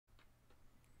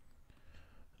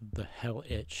The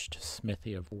hell-itched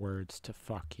smithy of words to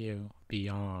fuck you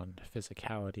beyond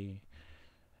physicality.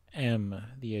 M,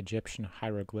 the Egyptian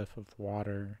hieroglyph of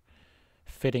water,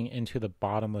 fitting into the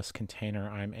bottomless container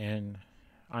I'm in.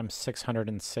 I'm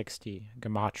 660,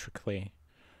 gematrically.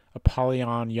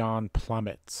 Apollyon yon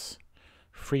plummets.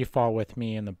 Free fall with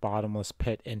me in the bottomless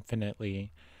pit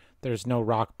infinitely. There's no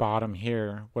rock bottom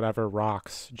here. Whatever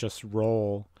rocks, just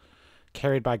roll.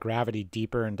 Carried by gravity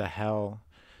deeper into hell.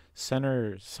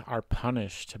 Sinners are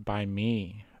punished by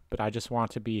me, but I just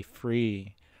want to be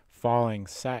free, falling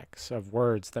sex of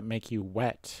words that make you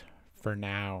wet for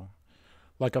now.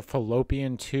 Like a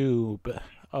fallopian tube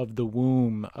of the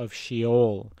womb of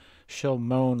sheol, she'll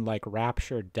moan like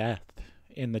rapture death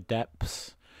in the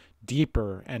depths,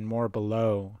 deeper and more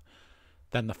below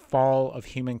than the fall of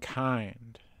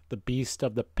humankind, the beast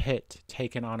of the pit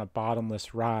taken on a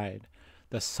bottomless ride,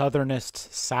 the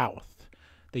southernest south,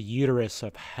 the uterus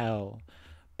of hell,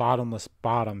 bottomless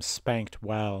bottom spanked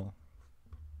well.